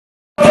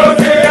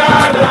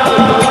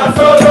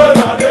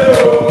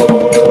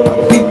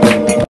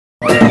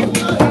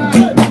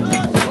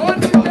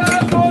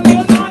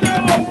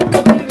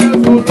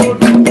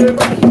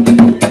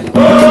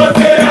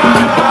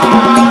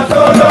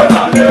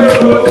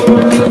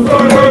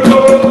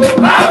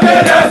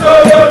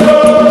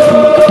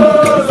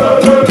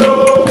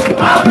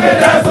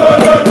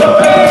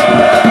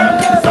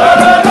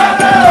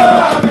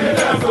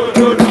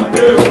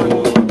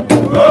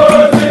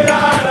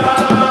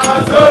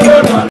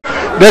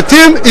The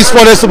team is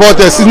for the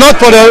supporters. It's not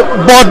for the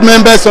board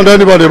members or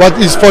anybody, but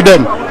it's for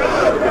them.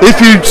 If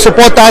you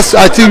support us,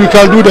 I think we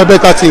can do the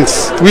better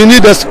things. We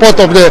need the support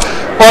of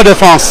all the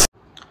fans.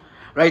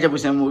 Right,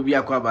 Abusam will be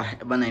a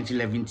Kwaba,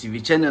 1911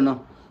 TV channel. No,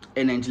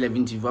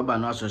 1911 TV, but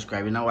no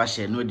subscribe. Now I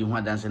share no the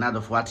one dance another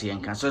 40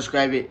 and can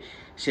subscribe it.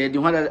 Share the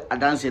one that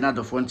dance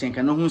another 40 and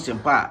can know who's in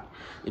part.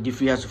 The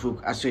free has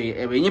folk. I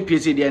say, when you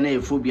PC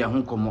DNA phobia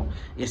home come.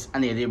 Yes,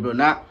 and a bro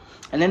now.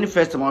 And then the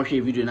first time I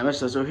share video, now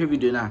so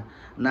video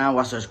now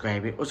was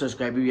subscribe it. Or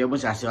subscribe you.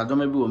 I say, I don't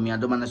maybe me, I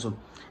don't want to.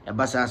 A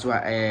bass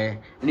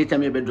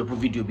anytime you drop a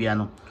video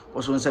piano.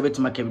 Also, on Sabbath,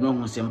 my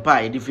cabin, who's in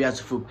pie, the free has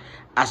folk.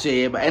 I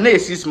say, but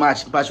and 6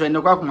 March, but when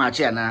no cock my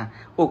chair now,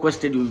 oh,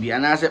 stadium be,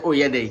 and I say, oh,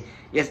 yeah, day.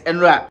 Yes, and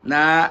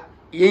now,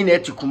 you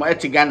need to come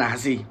to Ghana, I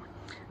see.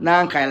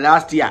 Now, kind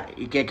last year,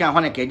 you can't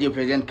want a KD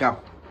President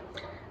Cup.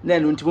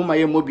 Then, when to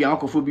my mobile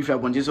uncle for beef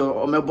abundance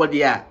or my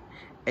body, a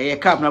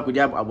cap now could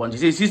have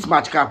abundance. 6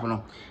 March cap,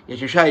 no. You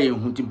should try you,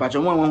 who but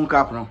one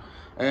cap, no.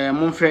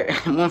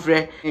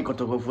 Monfre, in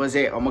Kotoco for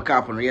say, or my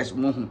cap, yes,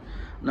 Moon.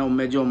 No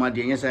major, my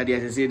dear, yes, I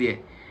did,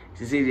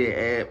 she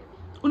said,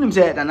 Unim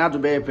said, another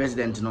bear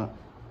president, no.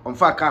 On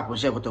far cap or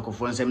share Kotoco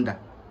for some that.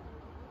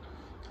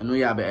 I know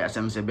you are better,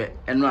 some say,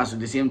 and no, so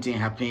the same thing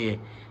happening,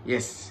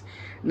 yes.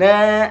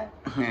 Nah,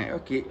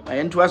 okay, I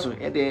ain't to us,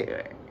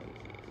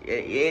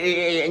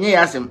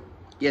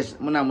 yes,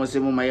 Mona must say,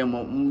 my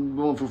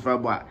own for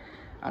Frabwa,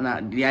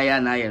 and the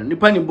Iron,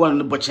 depending on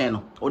the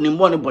Bochano, only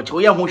one botch,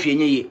 we are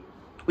Moshi,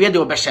 we are the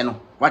Obashano,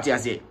 what I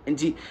say, and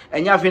you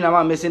have been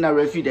a messing a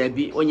refuge there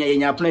be on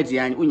your plenty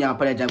and Unya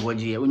Palaja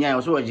Goji, Unya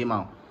also a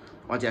Jimao,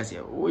 what I say,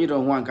 we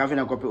don't want having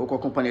a copy or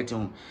company to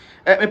him.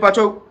 Me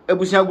patrol,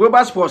 Ebusia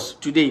Global Sports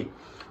today,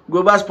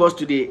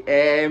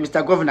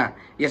 Mr. Governor,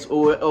 yes,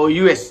 or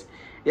US.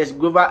 Yes,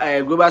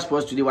 global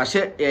sports today. Was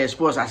share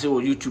sports I say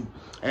on YouTube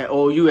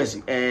or US.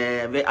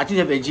 I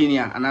think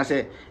Virginia and I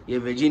say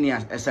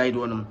Virginia aside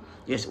one.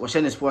 Yes, was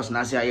share sports and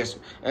I say yes.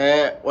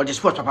 Or the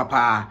sports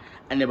papa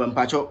and the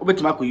bampacho.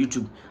 Obetimako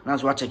YouTube. Now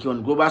so check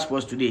on global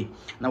sports today.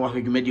 Now what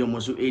we medium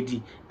also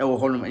AD.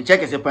 Home and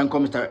check as a pan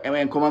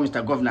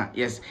Mr. Governor.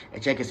 Yes,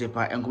 check as a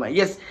pan and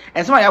yes.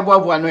 And some I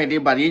above one way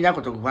but you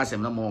not to pass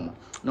him no more.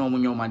 No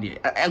more money.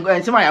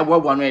 And some I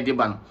above one way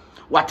ban.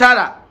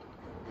 Ouattara.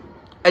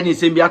 Any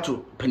same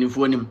biato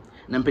penifonium,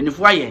 and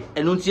penifoye,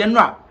 and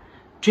untianra,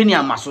 training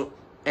a muscle,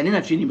 and in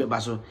a training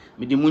bebasso,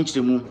 with the munch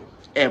the moon,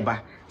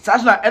 eba.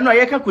 Sasna, and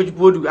I can coach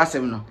board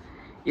assemno.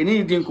 You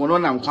need drink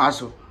on and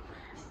quasso,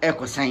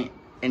 echo sign,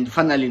 and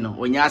finally no,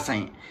 when you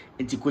sign,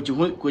 and to coach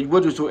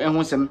board so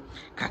and some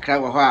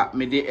cacra,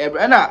 made the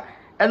ebra,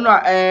 and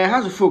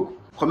has a folk.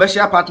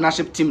 Commercial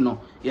partnership team no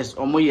yes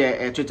omo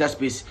ye Twitter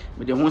space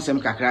with the honsem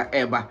kakra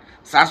eba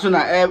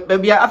sasuna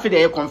baby after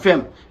they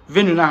confirm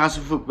venue na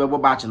hasufo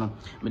bebo batch no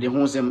with the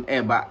honsem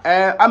eba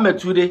Amed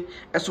Touré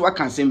eso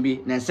aka nsem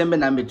bi na nsem be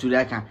na Amed Touré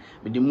aka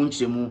with the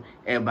munchemu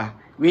eba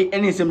we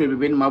any nsem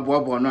be no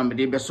maboabo no am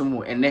de beso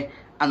mu ene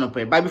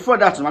anope but before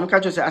that no am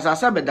catch say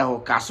asasa be da ho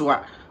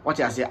kasoa what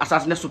I say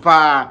asasa ne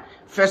super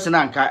first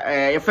na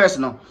nka first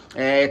no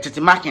Titi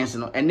Markins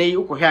no and they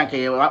uko here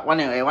nka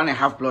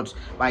 1.5 plots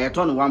by a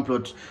ton 1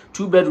 plot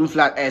 2 bedroom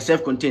flat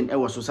self contained e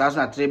was so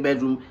sasa 3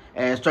 bedroom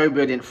story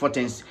building 4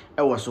 tenants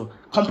e was so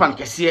compound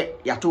kese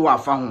ya to wa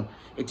fa ho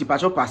eti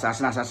pacho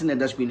pasas na asase na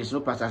dash screen no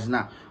pasas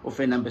na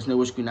ofe numbers na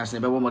wo screen na se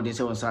be wo modern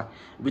se wonsa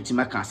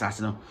bitima kan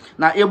asase no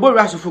na e bo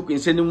raso folk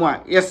nsenimu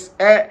a yes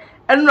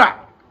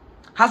enra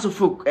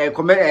hasofok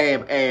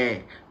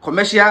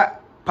commercial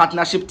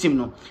partnership team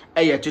no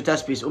Twitter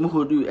space omo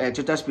hodu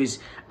Twitter space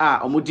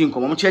omo din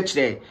kom omo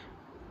chechire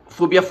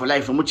phobia for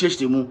life omo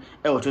chechire mu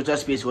Twitter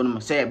space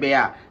wonum say be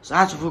so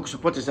hasofok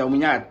supporters omo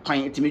nya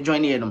kwan etimi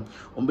join here no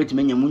omo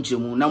betimi nya mu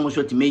nchiremu na mo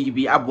so timi yi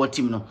bi abo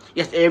team no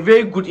yes a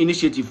very good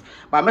initiative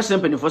but me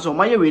simple for so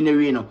omo ye we na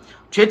we no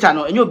Twitter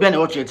no enyo bia na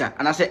wo Twitter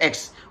and I say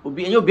X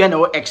obi enyo bia na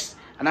wo X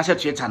and I say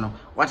Twitter no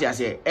what I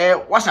say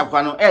WhatsApp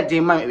kwa no dey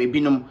man we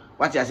binom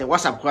what I say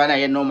WhatsApp kwa na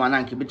ye normal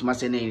na nke bitima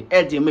say na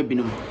dey me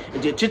binom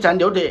e Twitter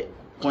dey o dey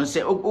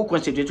concept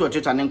to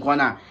Twitter nko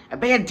na e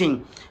be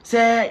din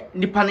say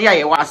nipa na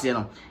ye wase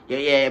no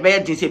ye be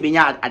din say be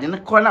nya ade na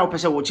ko na wo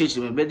pese wo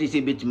chechi me be din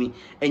say betumi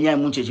enya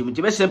mu chechi mu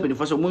ti be simple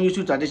for so mo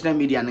use traditional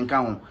media nka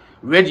ho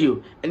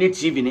radio any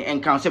TV ni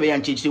nka say be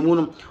yan chechi mu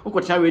no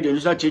ukotena radio no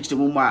chechi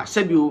mu ma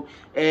sabi o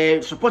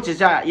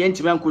supporters a ye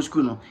ntime nko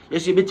school no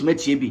yeso betumi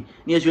tie bi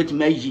na yeso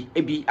betumi ayi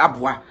ebi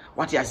aboa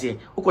what I say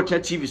ukotena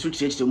TV so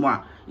chechi mu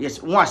a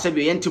yes mo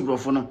asabi ye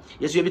ntibrofo no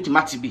yeso betumi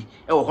atibi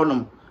e wo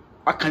honom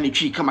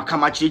akanetwi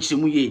kama chirechire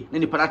mu ye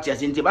ne party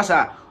asente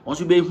basa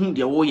onso be hu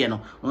de wo ye no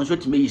onso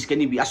time yi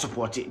skani bi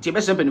support ti be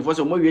sempe for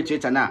so mo wie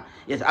Twitter na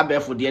yes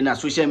abefo de na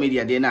social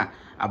media de na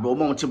abo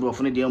mo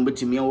tibrofo ne de mo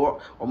betimi wo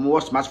mo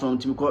smartphone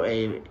timi ko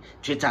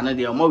Twitter na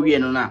de mo wie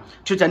no na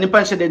Twitter ni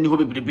pan shede ni ho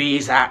bebrebe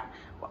sa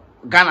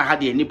Ghana ha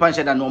de ni pan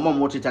shede na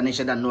mo Twitter ne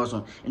shede no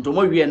so into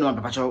mo wie no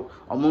abepacho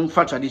mo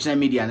fa traditional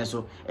media ne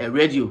so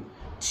radio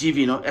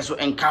TV no eso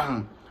enka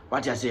ho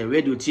what I say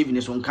radio TV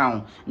ne so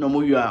nkan no mo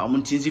wi a o mo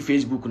tinzi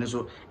Facebook ne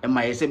so e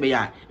ma yese be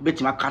ya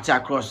betima cut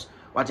across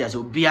what I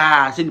say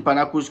bia send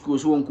panako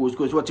schools one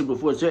schools what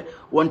before say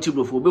one tip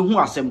before be who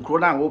asem kro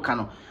na wo ka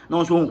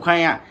no so kwan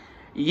a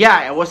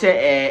ya e wo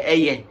say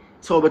eye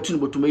so obetun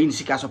botum yin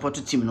sika support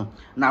team no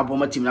na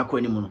aboma team na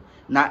kwani mu no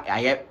na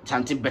aye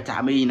something better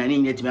amayi na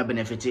ne team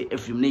benefit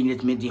efrim na yin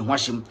team di ho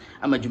ahyem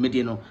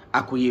amadwumedi no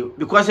akoye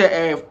because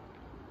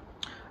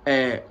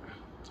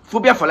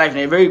Phobia for Life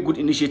na a very good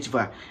initiative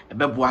a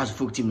bebo has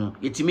folk team no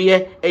yetimi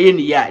ye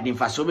ni ya de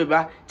mfaso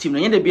beba team no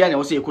yende bia na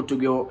wo se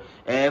ekotogyo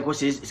ko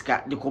se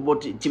ska de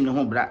kobot team no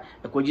ho bra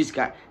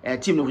ekojiska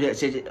team no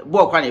se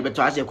bo kwa na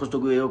ebeto ase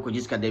ekotogyo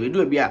ekojiska de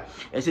do bia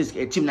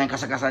se team na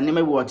nkasa ne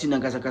mewo team na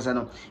nkasa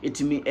no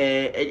yetimi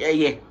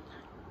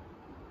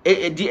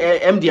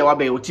MD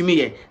awabe otimi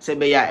ye se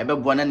be ya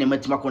ebebo na ne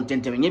matima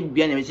content me nye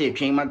bia na se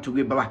twen ma to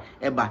be baba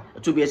eba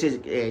to be se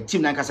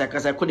team na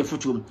nkasa ko de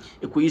futum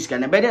ekoyiska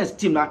na be den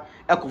team na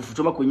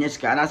ekofutum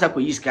akonyiska na asa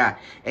koyiska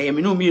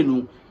me no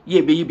mienu ye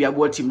be yi bia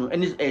bo team no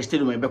any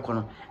stadium be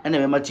kono na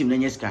be ma team na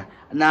nyiska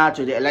na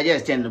to the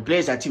largest extent the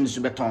players are team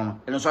so beton no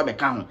eno so be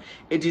ka ho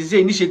it is a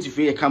initiative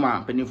here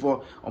kama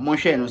penifo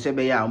omonhwe no se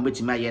be ya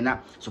ometima ye na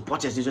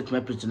supporters so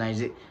to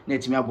patronize na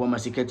timi abo ma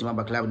secret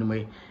ma club no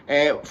me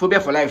Phobia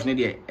for Life ne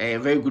de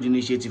very good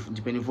initiative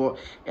depending for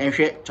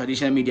enhwe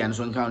traditional media no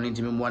so nka no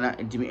ntimi mo na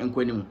ntimi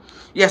enkwanimu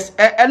yes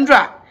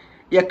Andra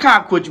ye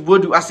ka coach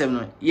Bodu asem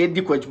no ye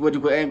di coach Bodu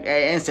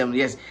ensem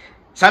yes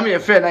Sami ye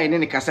fair na ye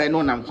ne kasa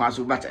no nam kwa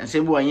so but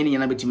ensem bo anye ne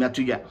na betimi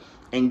atudwa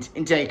and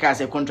inter ye ka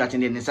say contract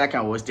in the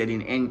second was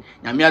studying and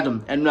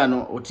nyamiadom enura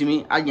no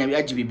otimi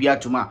agi bibia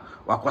tuma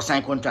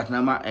wakosan contract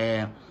na ma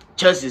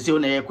Chelsea say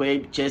na ye kwa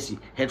Chelsea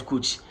head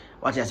coach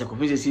what is a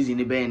competition season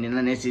in the in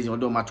the next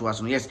season or matter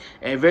was yes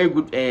a very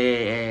good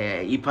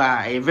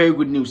a very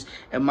good news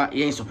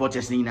yen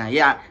supporters nina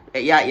yeah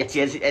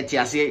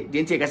etiase the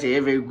entire say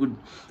a very good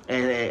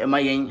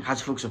yen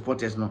has folk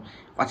supporters no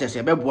what I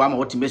say be boa ma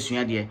what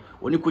mesua de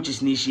oni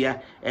coaches ni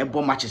hia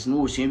bo matches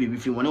no osua bibi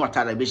fi woni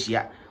Ouattara be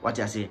hia what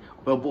I say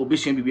be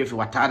sua bibi fi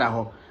Ouattara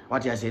ho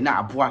what I say na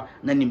aboa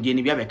na nimde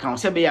ni bia be kan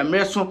se be ya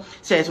mreso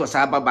se so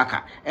sa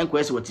babaka enko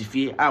ese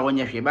wotifie a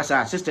wonya hwe ba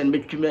sa assistant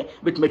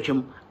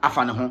betwem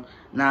afa ne ho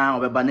na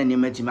obeba na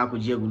nimati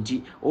makoji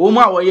agunti o mu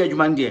a wo ye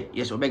adwuma de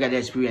yes obega the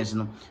experience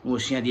no no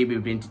osua de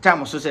bebre nti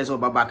time so se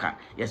babaka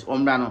yes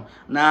omra no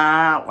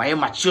na waye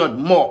matured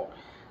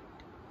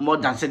more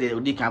than said the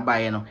odi kan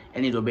buy no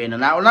any do be no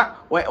na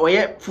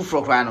waye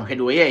fufuro kra no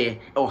hede waye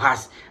o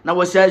has na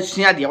wo se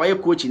sua de waye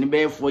coach ni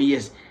be 4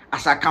 years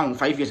as I count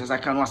 5 years as I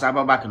can was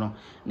back no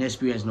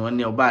experience no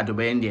ne oba do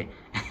be ende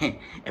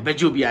e be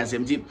jobi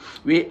ansem ti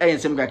we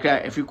ensem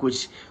kakra every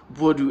coach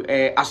Bodu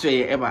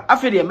asoye eba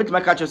afede e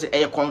metima catch say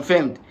e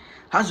confirmed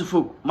has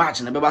folk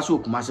match na be ba so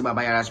kuma se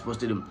baba yara sports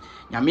stadium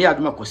nyame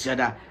aduma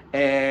kosiada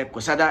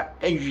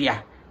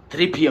awia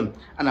 3 p.m.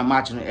 ana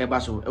match no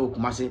eba so e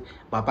kuma se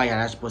baba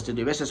yara sports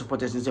stadium be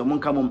supporters say mon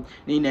kamom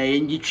ni na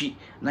yenjitwi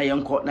na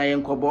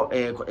yenko bo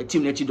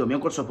team na ti do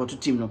yenko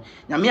support team no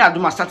nyame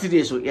aduma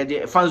Saturday so ye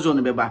the fan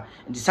zone beba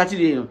the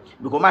Saturday no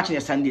because match na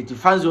Sunday the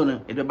fan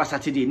zone e beba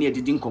Saturday na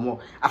edidi nkomo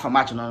afa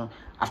match no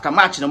after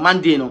match no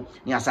Monday no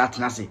ni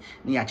asatena se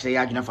ni ya kire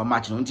ya adwuna for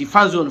match no nti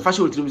fan zone fa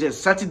show team say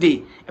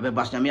Saturday e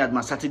beba so nyame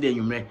aduma Saturday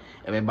nwumre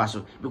e beba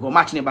so because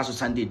match na beba so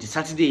Sunday the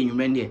Saturday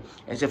nwumre ne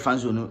e say fan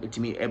zone no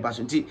etimi e beba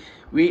so nti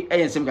we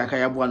ensem kaka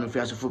ya bo no fi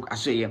aso folk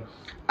asoye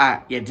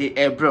ye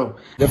de bro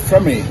the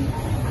frame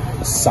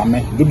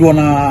same dodo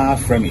na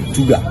frame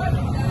tuga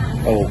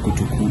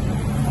kutuku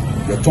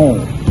the ton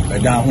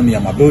down ho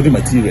near my building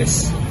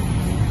materials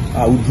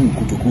udu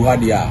kutuku ha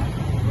dia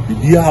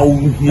bibia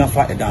hia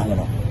fa down ho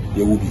no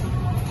ye will be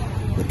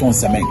the ton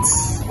cement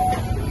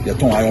the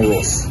ton iron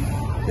rods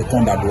the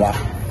ton dadoa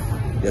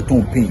the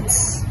ton paint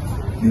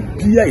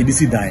bibia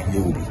edisi dan ye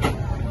will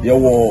be ye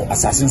wo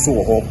assassin so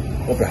wo ho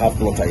of a half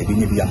plot I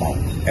be be amount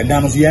and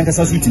dan so yen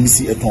kasa so timi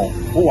si eton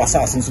o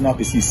assassin so na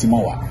pesi sima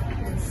wa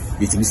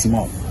yetimi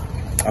sima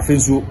afen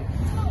so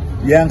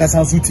yen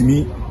kasa so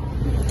timi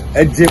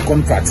eje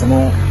contract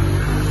no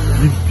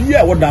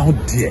bibia wo dan ho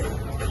de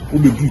o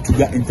be do to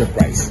ga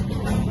enterprise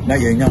na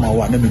yen nyama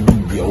wa na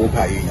menum bia wo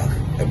pa yen ya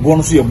ebo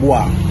no so ye bo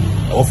a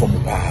wo fo mo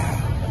pa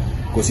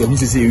because you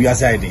say we are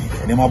side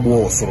and ma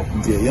bo soro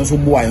nti yen so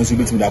bo a yen so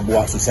betimi da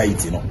bo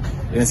society no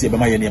yen say be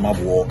ma yen ma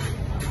bo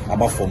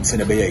aba form se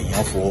na be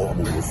ya for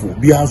abofo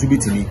bi han so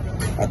betimi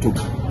ato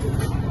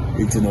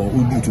it no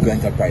udu to ga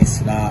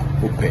enterprise na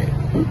ope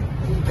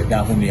e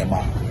dan ho ne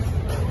ma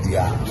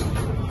dia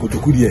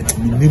kotoku die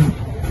minim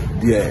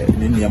die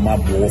ne ma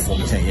bo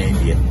form se yen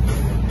die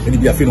eni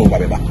bi afi no ba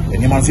beba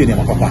eni ma so eni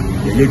ma papa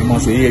ye adwuma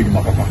so ye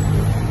adwuma papa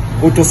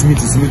auto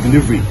smith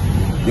delivery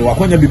ye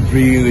wakonya bi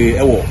brere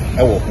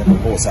ewo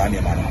ko sa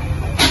ne ma no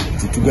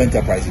to ga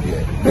enterprise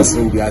die let's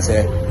say we are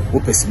say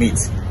ope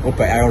smith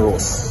ope iron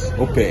rods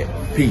ope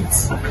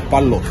paint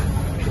padlock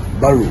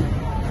barrow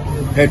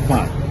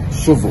headman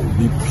shovel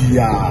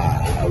bibia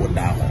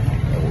woda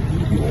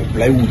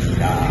plywood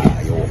na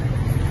yo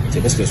se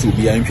best so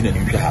bia ntwe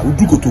na ntwe ha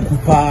udu kotoku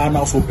pa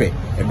na so pe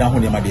e dan ho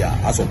ne ma dia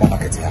aso ba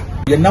market ha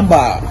ye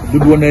number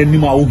dodo na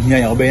anim a wo hia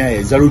ya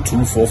obeya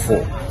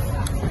 0244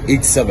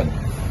 87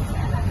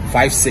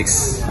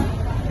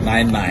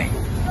 5699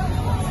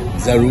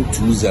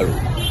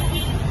 020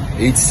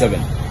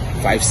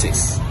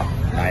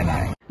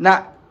 875699.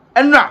 Na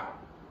enra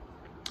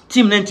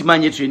team 90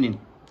 man training.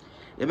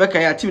 Ebeka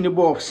ya team ni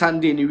ball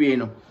Sunday ni we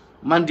no.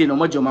 Monday no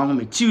mojo ma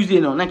home. Tuesday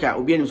no nka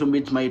obi ani so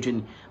meet my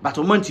training. But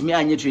o month mi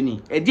anye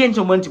training. E die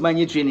nto month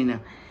man training na.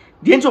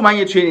 Die nto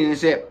man training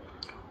say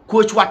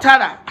coach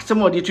Ouattara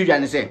asemo de tudwa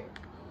ne say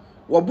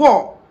wo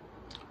ball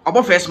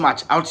obo first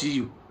match out to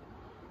you.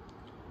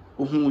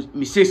 Ohun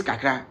mistakes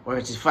kakra or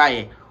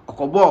rectify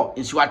okobo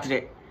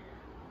nsuatre.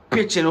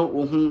 Pitch no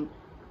ohun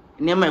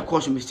nema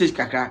cause mistakes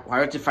kakra or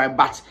rectify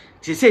but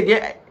they say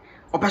there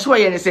opeso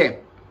ye ne say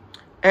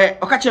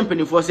oka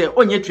champion for say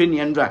onye training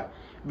ndra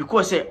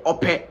because say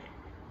ope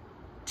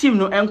team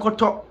no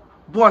enkoto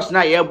boss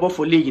na ye bo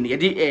for league ni ye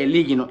de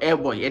league no air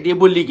boy ye de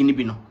bo league ni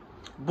bi no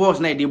boss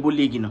na ye de bo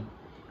league no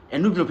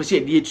enu bi no pese ye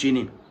de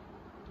training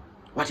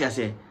what you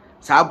say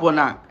sa bo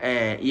na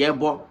ye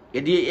bo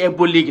ye de air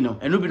bo league no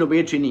enu bi no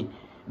be training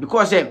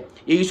because say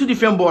you use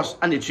different boss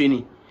and the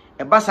training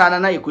e basa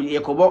na ye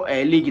kobo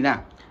league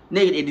na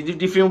ye de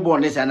different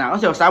boss na na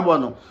say sa bo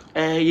no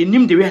ye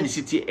nim de we na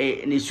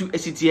city na su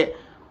city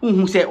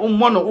unhu say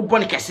ummono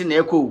ubone kese na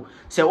eko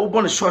say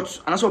ubone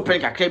short and so pray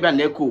kakra bia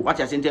na eko what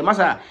you say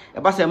masa e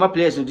ba say ma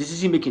players no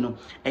decision making no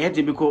e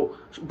head because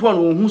ball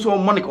unhu so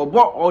ummono obo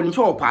or nim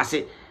so pass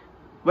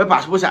we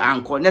pass suppose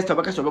anko next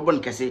time ka so ubone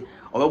kese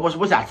or we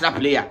suppose a trap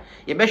player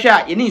ye be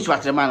hwa ye ni nsu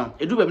atrema no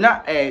edu be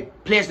na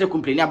players dey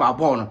complain about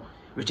ball no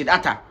Richard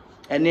Atta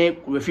ene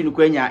refi no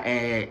kwanya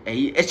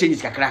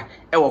exchanges kakra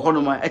e wo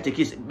hono ma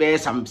take be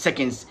some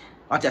seconds.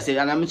 What I say,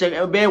 and I'm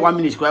saying, be 1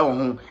 minute square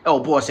on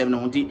boss 7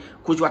 on the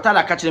coach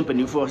Ouattara catching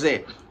penny for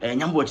say,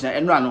 Yamboch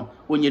and Rano,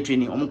 when you're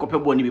training, on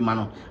Cope Boni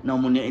Mano, no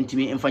money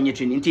intimate and find your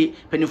training,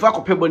 penny for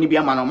Cope Boni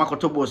Biamano,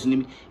 Makoto Boss,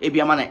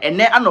 Ebiamana, and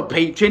then I no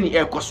pay training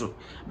air coso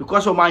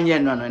because of my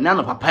yen, none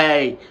of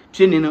papa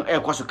training air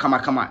coso, kama,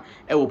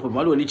 put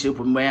my little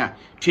put my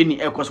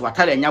training air coso,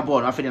 Ouattara and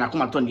Yabon, I feel in a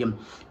comatonium,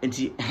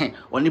 and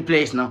only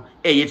place now,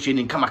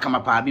 training,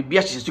 kama, pa, be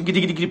biases to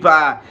get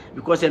pa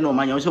because I know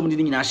my own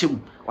somebody in a shim.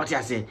 What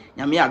I say,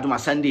 Yami Aduma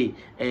Sunday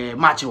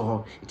match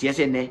ho, it is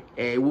ene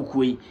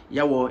wukui,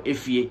 yawo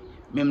efie,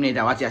 memne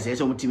da what I say,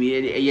 so mutimi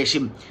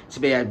yeshim,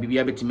 Sibea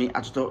Bibia betime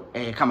atoto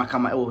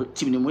kama o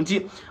timini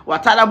munti,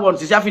 Ouattara born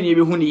to Safini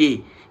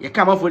Huni, ye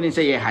come off when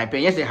say hype,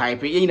 yes, a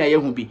hype, ye na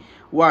yehubi,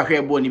 wa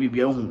hair born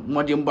bibia,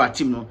 modern bar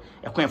team no,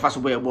 a coin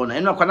fast boy born,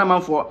 and no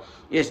Kanaman for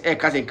yes, a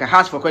cousin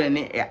has for calling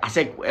a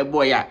sec a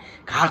boy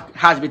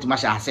has bit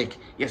much a sec,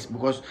 yes,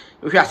 because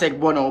if you are sec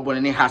born or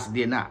born has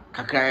there na,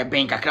 Kakra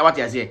bank, what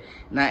I say.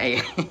 Na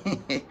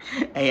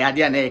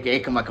adia na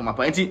kama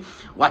pa enti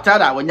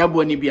Ouattara wanya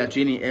boni bia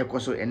training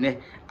ekoso ene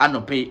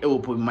anope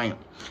ewopo man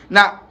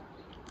na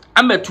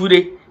Amed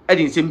Touré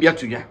edin sem bia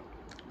toya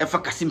efa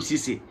Kasim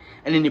Cisse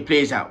ene ni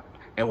players a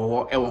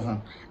ewo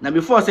ho na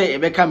before say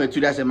ebeka Amed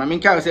Touré say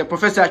maminka say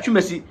Professor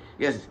Chumesi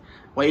yes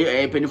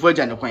why penifo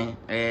jane kwan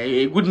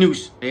good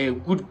news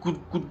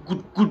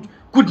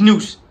good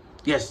news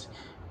yes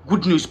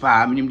good news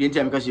pa minim de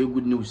ntia because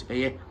good news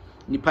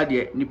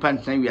nipa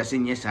ntan wiase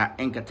nyesa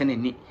enkatene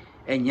ni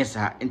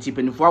enyesa enti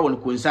penifo awon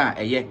konsa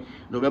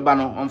no beba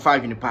no onfa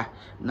adwenipa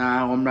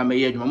na omra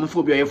meye adwuma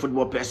mfo bi oye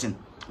football person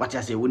what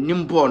I say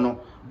wonim ball no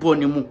ball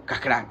ni mu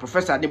kakra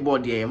professor de ball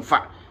de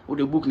mfa wo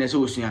de book na se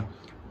osua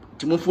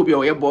timofo bi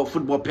oye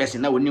football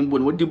person na wonim ball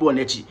no wodi ball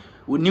na chi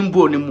wonim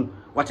ball ni mu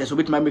what I say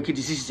bit my make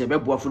decisions e be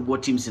ball football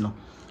teams no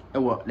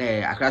ewo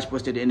Accra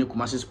Sports Stadium ene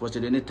Kumasi Sports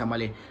Stadium ene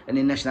Tamale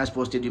ene National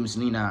Sports Stadiums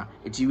ni na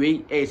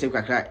etiwe se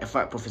kakra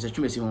efa Professor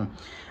Chumesi ho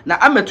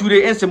na Amed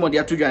Touré ensemo de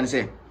atodwan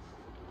se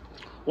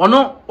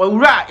wono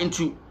wura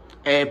into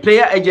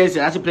player agency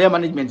and player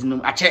management no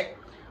ache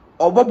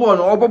obobo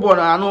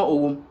no ano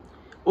owom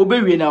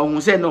obewie na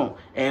ohun se no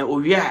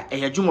owie a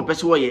yadwumo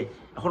pese wo ye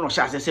ho no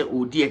sha se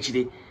odi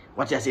akire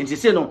what I say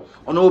say no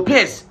ono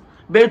players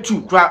be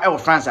two crowd e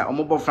France a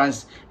omobo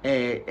France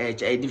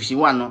division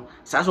 1 no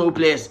saso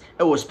players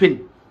e wo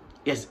Spain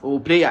yes o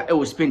player e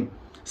wo Spain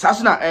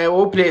saso na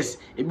o players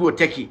e bi o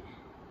Turkey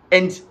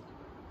and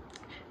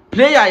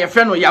player your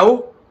friend no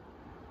Yao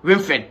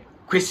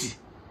Kwesi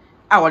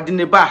a wadi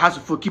ne ba has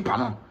for keeper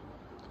no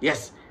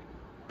yes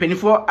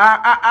penifo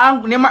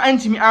nema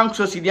antimi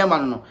anso sidia ma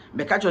no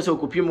be catch yourself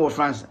copy mo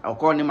France o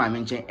call ne ma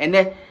menchen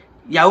ene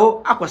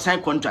Yao akwa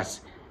sign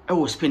contracts e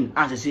wo Spain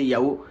as say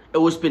Yao e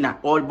wo Spain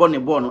all born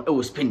no e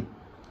wo Spain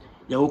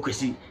Yao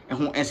Kwesi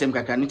ehun ensem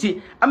kaka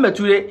nti Amed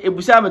Touré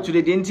ebusa Amed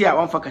Touré de nti a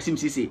wonfa Kasim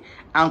Cisse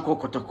anko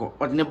kotoko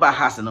odi ne ba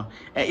has no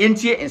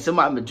entie ensem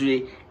Amed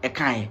Touré e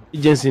kan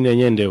agency na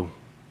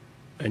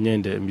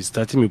enyende mi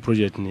start mi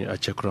project ni a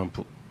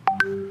Chekrampo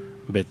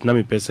but na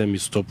mi pesa mi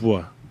stop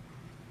wa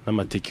na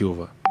ma take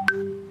over.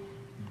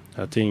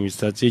 I think we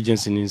started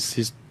agency in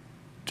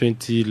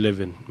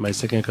 2011, my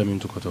second coming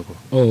to Kotoko.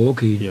 Oh,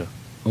 okay. Yeah.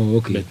 Oh,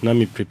 okay. But now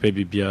me prepare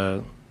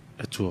Bibia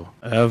a tour.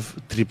 I have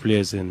 3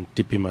 players in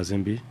TP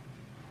Mazembe.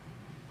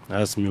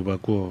 As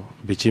Mubako,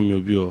 Beche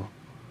Mubio,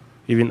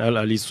 even Al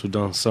Ali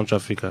Sudan, Central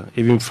Africa,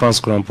 even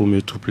France Crampo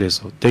me 2 players.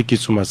 So take it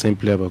to my same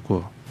player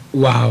Bako.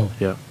 Wow.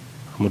 Yeah.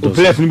 The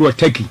players were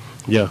Turkey.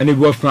 Yeah. And they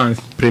go France.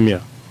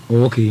 Premier.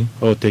 Oh, okay.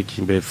 Oh,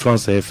 Turkey, but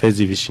France first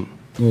division.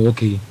 Oh,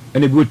 okay.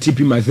 And they go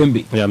TP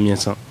Mazembe. Yeah, me and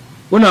son.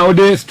 When I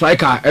order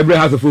striker, every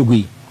house of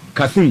Ogui.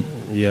 Kasim.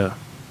 Yeah.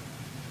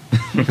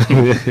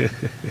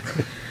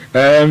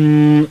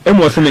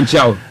 Emos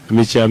Menchao.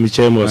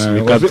 Michel was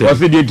the captain.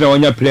 Was it the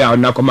one player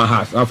now come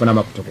house? Half an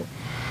hour.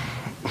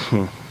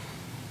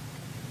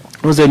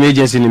 Was an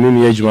agency in the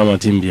Mimi Age Mama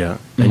team there,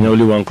 and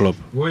only one club.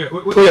 We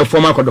are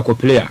former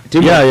player.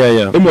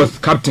 Yeah. He was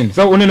captain.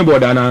 So only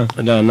about now.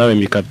 Now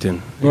I'm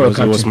captain. He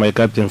was my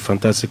captain,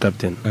 fantastic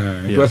captain.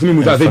 It was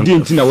me that I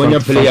didn't know when you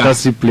player.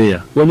 Fantastic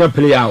player. When you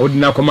player, would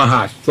now come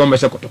house. So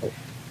much.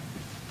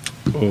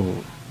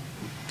 Oh.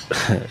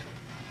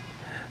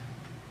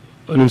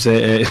 When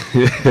say,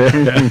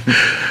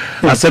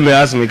 I said, me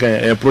ask me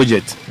a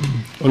project.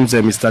 When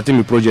say me starting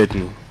my project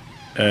ni,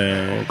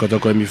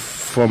 kotoko my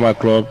former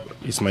club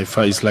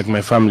it's like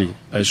my family.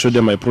 I show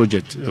them my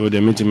project. They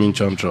meet me in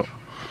Chantro.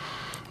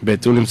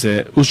 But when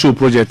say, who show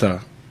project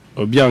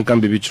obian can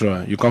be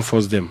bichra, you can't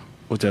force them.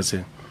 What I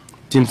say,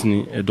 teams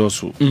ni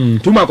edosu.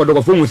 Too much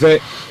kotoko phone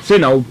say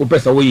now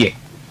opesa we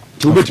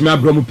to bet me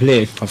abroad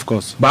players. Of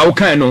course. But how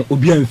can no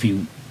obian feel?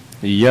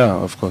 Yeah,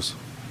 of course.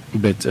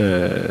 But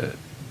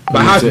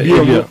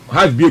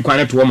has be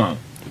quite to woman.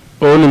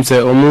 Only say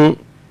omu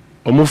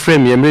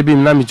frame yeah, maybe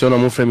nami chono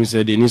omu frame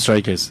say they need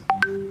strikers.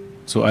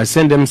 So I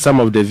send them some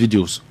of the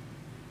videos.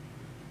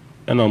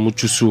 And omu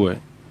choose.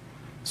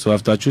 So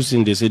after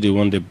choosing, they say they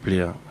want the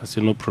player. I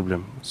say no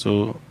problem.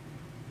 So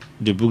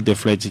they book the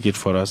flight ticket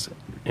for us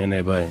and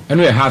I buy.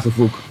 And we have to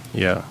book.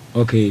 Yeah.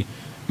 Okay.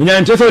 When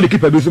you just the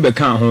keeper be super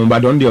home, but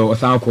don't do or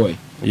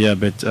yeah,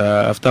 but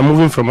after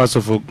moving from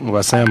Asofo,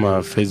 we signed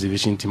my first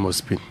division team of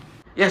Spain.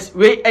 Yes,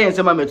 we ain't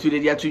some Amed Touré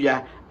dia 2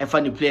 year and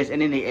funny players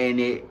and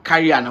any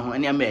career no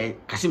and am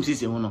Kasim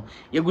Cisse no.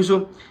 You go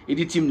so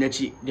the team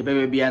nechi the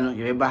baby biano,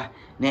 you eba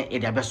ne e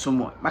da beso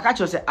mo.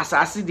 Makacho say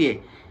asase de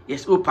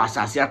yes o pass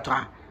asase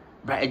atwa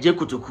bra eje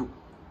kotoku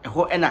e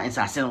ho e na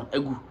ensase no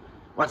egu.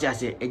 What you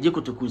say eje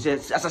kotoku say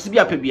asase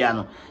bia pa bia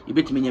no e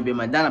betimi nya be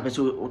ma dana pese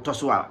o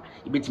toso a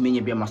e betimi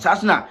nya be ma.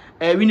 Saso na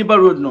Winneba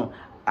Road no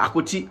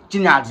akoti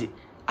Chinyade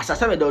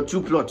asase be the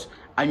 2 plots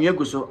anwe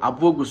go so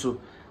abo go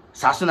so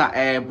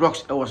Sasuna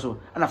blocks also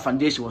and a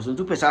foundation was 2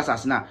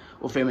 Sasuna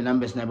or family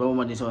numbers never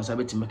woman is on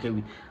Sabbath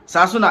Makabi.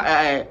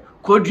 Sasuna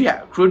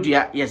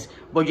Crodia, yes,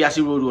 but you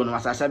see road one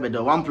was I said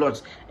the 1 plot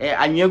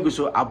and you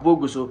so a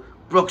boguso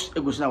blocks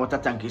egosna water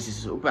tank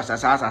cases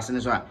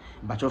Upasa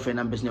but of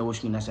numbers never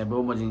washing as a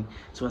woman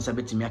so on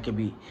Sabbath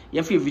Makabi.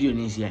 You feel video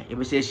in here,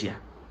 you say here.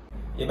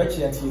 You bet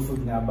you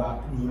food number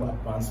new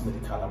advanced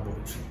medical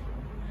laboratory.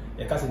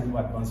 You can't new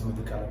advanced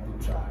medical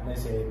laboratory. And I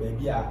say,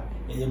 baby, a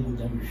young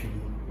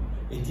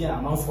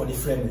amount for the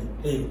friend,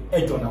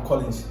 John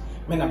Collins,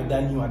 men have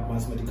done new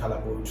advanced medical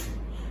laboratory.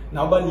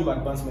 Now, by new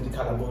advanced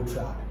medical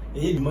laboratory,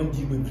 a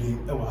Monday will play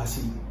a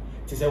wasi.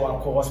 To say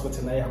one call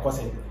hospital, I was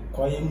a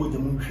coin with the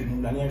moon,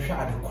 and I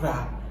shot the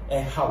crowd,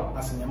 how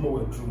as a more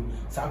true.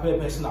 Sabe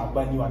person out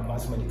by new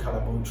advanced medical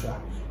laboratory.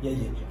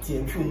 Yea,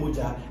 Tia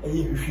Moja, a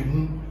year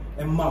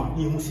and mount,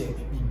 you must say,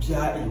 be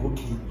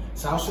okay.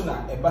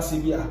 Samsona, a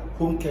Basibia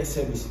home care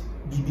service.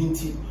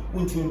 Bibinti,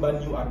 Untimba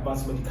new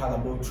advanced medical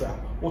laboratory.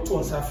 What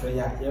on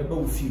Safria, you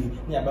go feel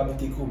near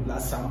take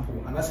blood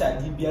sample. And as I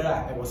did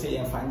Biara, I was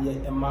saying, find ye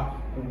Emma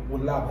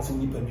would love as a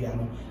nipper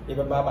piano,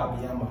 Eva Baba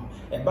Biama,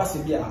 a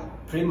Basibia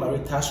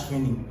premarital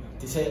screening.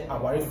 To say a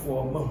worry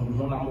for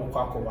Monamo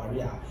Quaco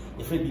warrior.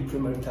 If it be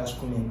premarital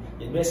screening,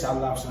 the best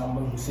allows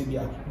number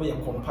Musibia, but you're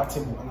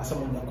compatible and as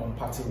someone you're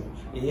compatible.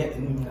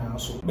 A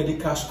so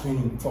medical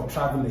screening for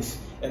travelers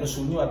and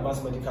also new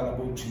advanced medical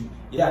laboratory.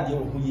 Yeah, dear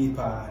who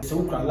so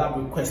lab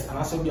request and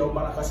I said, your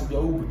man has to be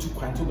able to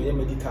quantum be a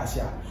medical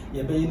share.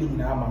 You're being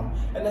now.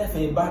 And if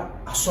a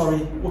back, sorry,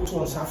 what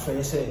to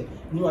suffer, say,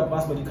 new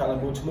advanced medical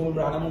laboratory,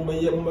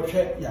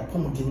 Mumba, ya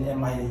Pumpkin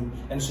MIA,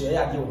 and so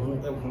yeah, dear who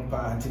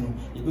parentino.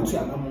 You go to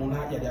an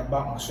ya de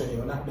about so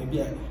you not baby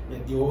ya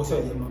de also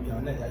ya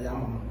na ya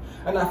yam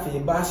and afi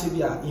ba se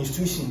bia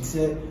institution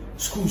say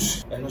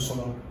schools and so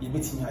no ye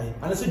betimi aye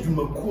and say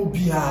dwumakuo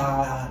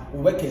bia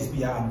workers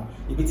bia no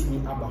ye betimi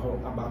aba ho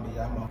aba be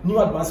yam new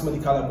advanced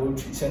medical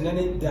laboratory say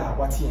nene da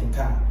wati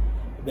enka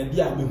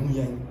baby a mehu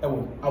yen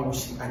ewo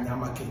awoshi anya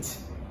market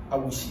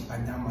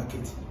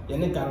ye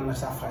ne Ghana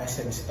National Fire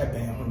Service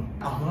eben ho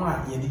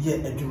ahoma ye de ye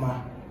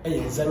adwuma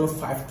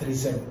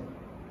 0530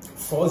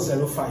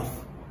 405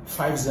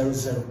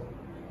 500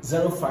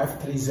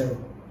 0530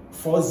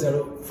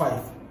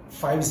 405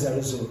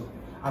 500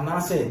 and I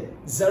say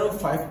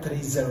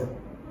 0530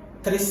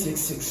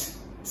 366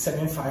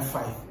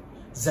 755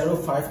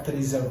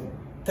 0530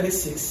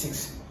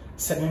 366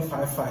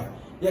 755.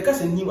 You can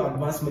say new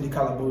advanced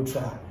medical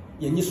laboratory.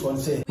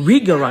 We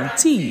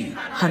guarantee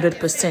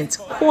 100%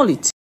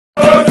 quality.